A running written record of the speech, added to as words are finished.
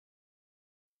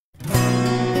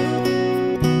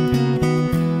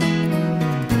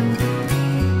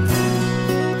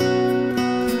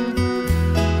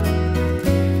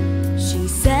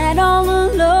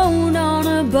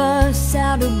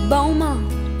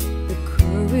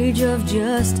marriage of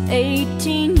just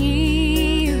 18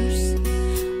 years,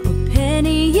 a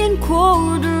penny and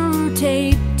quarter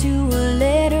taped to a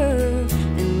letter,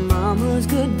 and mama's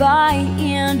goodbye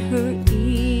in her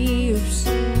ears.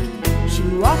 She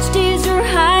watched as her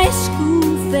high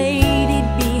school faded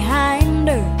behind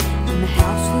her, and the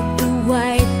house with the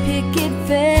white picket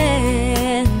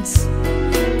fence.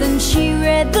 Then she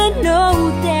read the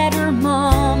note that